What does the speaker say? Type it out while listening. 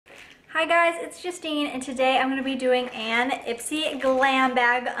Hi guys, it's Justine, and today I'm going to be doing an Ipsy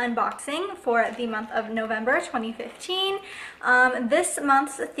GlamBag unboxing for the month of November 2015. This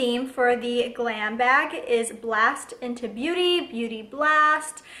month's theme for the GlamBag is Blast into Beauty, Beauty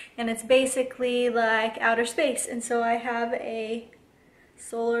Blast, and it's basically like outer space. And so I have a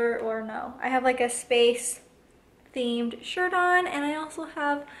I have like a space themed shirt on, and I also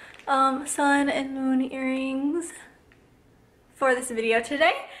have sun and moon earrings for this video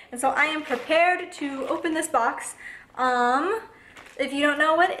today, and so I am prepared to open this box. If you don't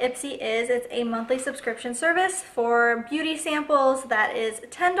know what Ipsy is, it's a monthly subscription service for beauty samples that is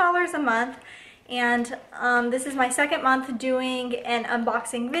 $10 a month, and this is my second month doing an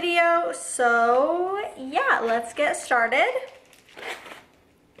unboxing video, so yeah, let's get started.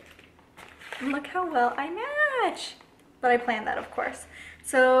 And look how well I match, but I planned that, of course.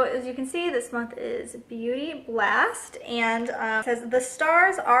 So as you can see, this month is Beauty Blast, and it says the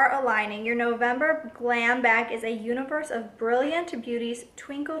stars are aligning. Your November GlamBag is a universe of brilliant beauties.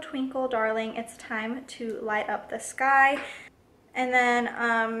 Twinkle, twinkle, darling, it's time to light up the sky. And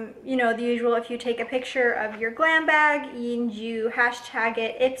then, you know, the usual, if you take a picture of your GlamBag and you hashtag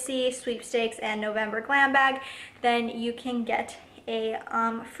it Ipsy, sweepstakes, and November GlamBag, then you can get a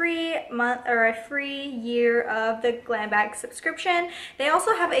free month or a free year of the GlamBag subscription. They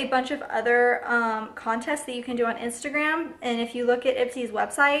also have a bunch of other contests that you can do on Instagram, and if you look at Ipsy's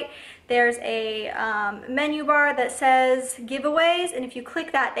website, there's a menu bar that says giveaways, and if you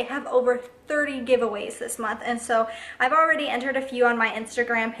click that, they have over 30 giveaways this month. And so I've already entered a few on my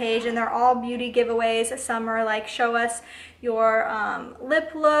Instagram page, and they're all beauty giveaways. Some are like show us your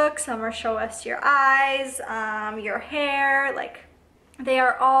lip look, some are show us your eyes, your hair, like they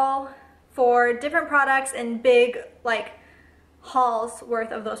are all for different products and big like hauls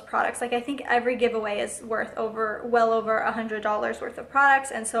worth of those products. Like I think every giveaway is worth well over $100 worth of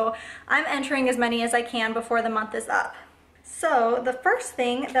products, and so I'm entering as many as I can before the month is up. So the first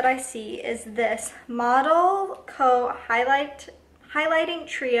thing that I see is this Model Co highlighting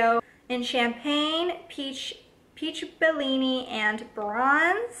trio in champagne, peach Bellini, and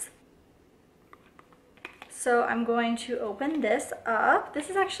bronze. So I'm going to open this up. This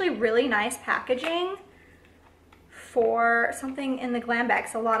is actually really nice packaging for something in the GlamBag,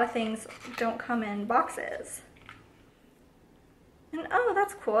 so a lot of things don't come in boxes. And oh,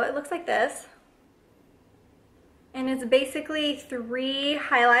 that's cool. It looks like this. And it's basically 3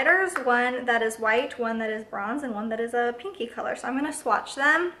 highlighters, one that is white, one that is bronze, and one that is a pinky color. So I'm going to swatch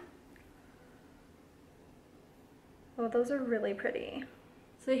them. Oh, those are really pretty.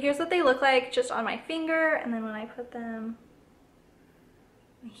 So here's what they look like just on my finger, and then when I put them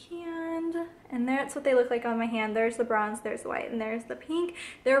on my hand, and that's what they look like on my hand. There's the bronze, there's the white, and there's the pink.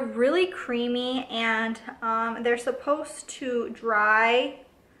 They're really creamy, and they're supposed to dry.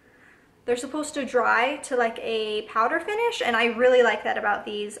 They're supposed to dry to like a powder finish, and I really like that about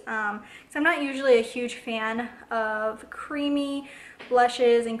these, because I'm not usually a huge fan of creamy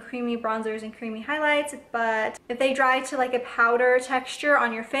blushes and creamy bronzers and creamy highlights, but if they dry to like a powder texture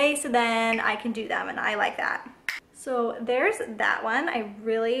on your face, then I can do them, and I like that. So there's that one. I'm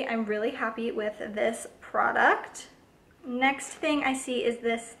really happy with this product. Next thing I see is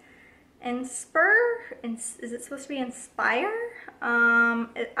this is it supposed to be Inspire?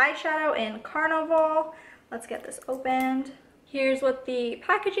 Eyeshadow in Carnival. Let's get this opened. Here's what the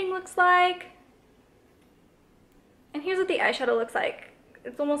packaging looks like. And here's what the eyeshadow looks like.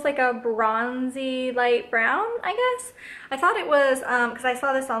 It's almost like a bronzy light brown, I guess. I thought it was, because I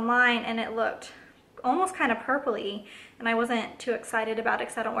saw this online and it looked almost kind of purpley, and I wasn't too excited about it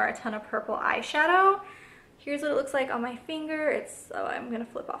because I don't wear a ton of purple eyeshadow. Here's what it looks like on my finger. Oh, I'm gonna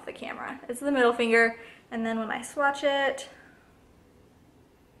flip off the camera. It's the middle finger, and then when I swatch it,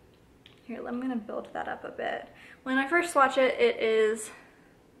 here, I'm gonna build that up a bit. When I first swatch it, it's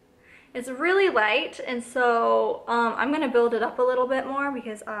really light, and so I'm gonna build it up a little bit more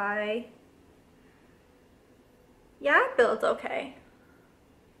because yeah, it builds okay.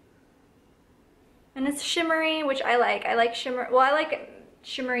 And it's shimmery, which I like. I like shimmer. Well, I like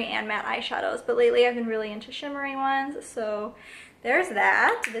shimmery and matte eyeshadows, but lately I've been really into shimmery ones, so there's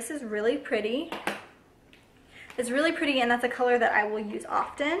that. This is really pretty. It's really pretty, and that's a color that I will use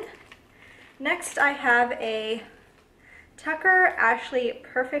often. Next I have a Tucker Ashley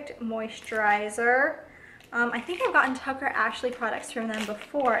Perfect Moisturizer. I think I've gotten Tucker Ashley products from them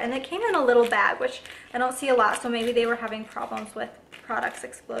before, and they came in a little bag, which I don't see a lot, so maybe they were having problems with products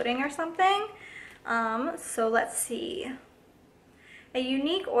exploding or something. So let's see. A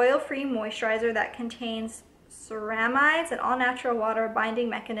unique oil-free moisturizer that contains ceramides and all-natural water binding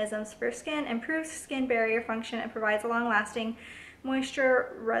mechanisms for skin, improves skin barrier function, and provides a long-lasting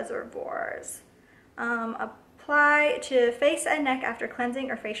moisture reservoirs. Apply to face and neck after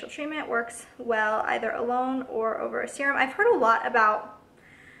cleansing or facial treatment. Works well either alone or over a serum. I've heard a lot about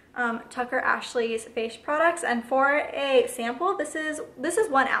Tucker Ashley's face products, and for a sample, this is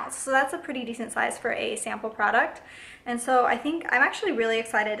 1 ounce, so that's a pretty decent size for a sample product. And so I think I'm actually really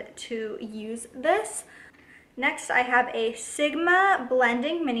excited to use this. Next, I have a Sigma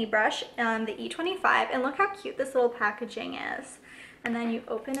blending mini brush, the E25, and look how cute this little packaging is. And then you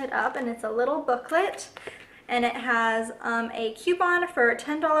open it up, and it's a little booklet, and it has a coupon for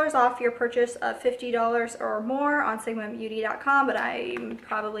 $10 off your purchase of $50 or more on sigmabeauty.com, but I'm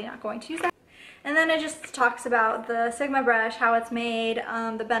probably not going to use that. And then it just talks about the Sigma brush, how it's made,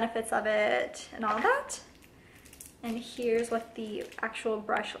 the benefits of it, and all that. And here's what the actual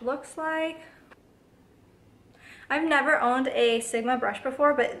brush looks like. I've never owned a Sigma brush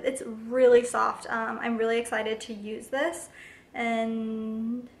before, but it's really soft. I'm really excited to use this.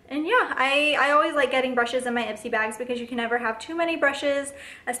 And yeah, I always like getting brushes in my Ipsy bags because you can never have too many brushes,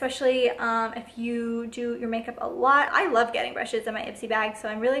 especially if you do your makeup a lot. I love getting brushes in my Ipsy bag, so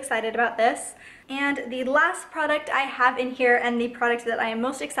I'm really excited about this. And the last product I have in here, and the product that I am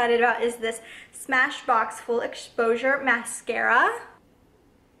most excited about, is this Smashbox Full Exposure Mascara.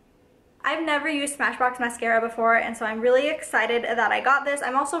 I've never used Smashbox mascara before, and so I'm really excited that I got this.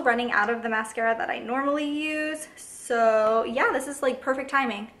 I'm also running out of the mascara that I normally use, so yeah, this is like perfect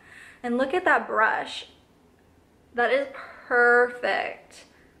timing. And look at that brush. That is perfect.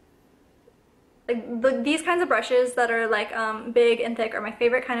 Like these kinds of brushes that are like big and thick are my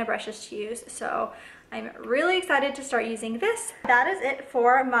favorite kind of brushes to use, so I'm really excited to start using this. That is it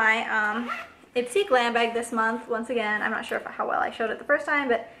for my Ipsy Glam Bag this month. Once again, I'm not sure how well I showed it the first time,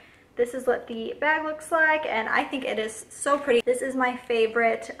 but this is what the bag looks like, and I think it is so pretty. This is my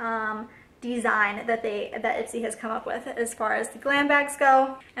favorite design that Ipsy has come up with as far as the glam bags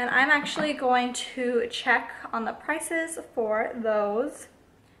go. And I'm actually going to check on the prices for those.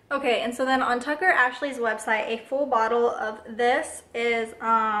 Okay, and so then on Tucker Ashley's website, a full bottle of this is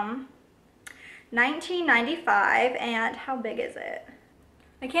 $19.95, and how big is it?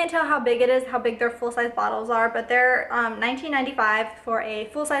 I can't tell how big it is, how big their full-size bottles are, but they're $19.95 for a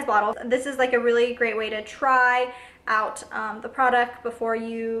full-size bottle. This is like a really great way to try out the product before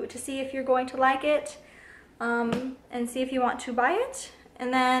to see if you're going to like it, and see if you want to buy it.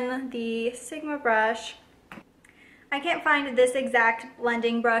 And then the Sigma brush. I can't find this exact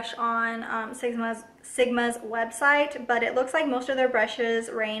blending brush on Sigma's website, but it looks like most of their brushes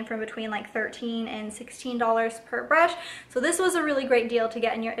range from between like $13 and $16 per brush. So this was a really great deal to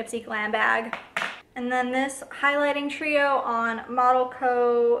get in your Ipsy Glam Bag. And then this highlighting trio on Model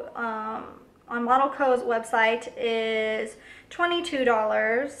Co. Model Co.'s website is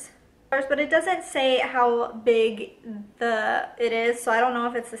 $22. But it doesn't say how big it is, so I don't know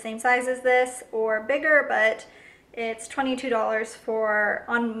if it's the same size as this or bigger, but it's $22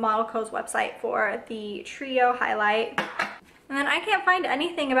 on Model Co.'s website for the trio highlight. And then I can't find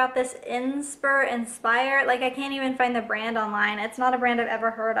anything about this Inspire. Like, I can't even find the brand online. It's not a brand I've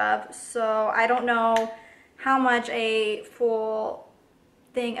ever heard of, so I don't know how much a full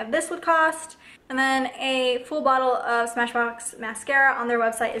thing of this would cost. And then a full bottle of Smashbox mascara on their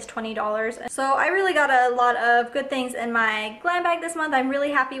website is $20. So I really got a lot of good things in my glam bag this month. I'm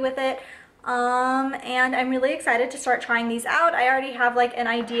really happy with it. And I'm really excited to start trying these out. I already have like an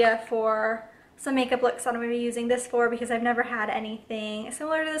idea for some makeup looks that I'm going to be using this for, because I've never had anything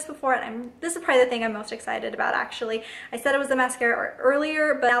similar to this before, and this is probably the thing I'm most excited about actually. I said it was the mascara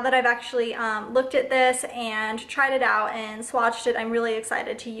earlier, but now that I've actually looked at this and tried it out and swatched it, I'm really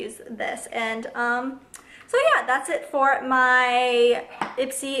excited to use this. And so yeah, that's it for my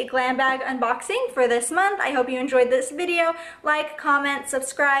Ipsy Glam Bag unboxing for this month. I hope you enjoyed this video. Like, comment,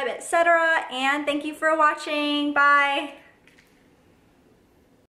 subscribe, etc. And thank you for watching. Bye!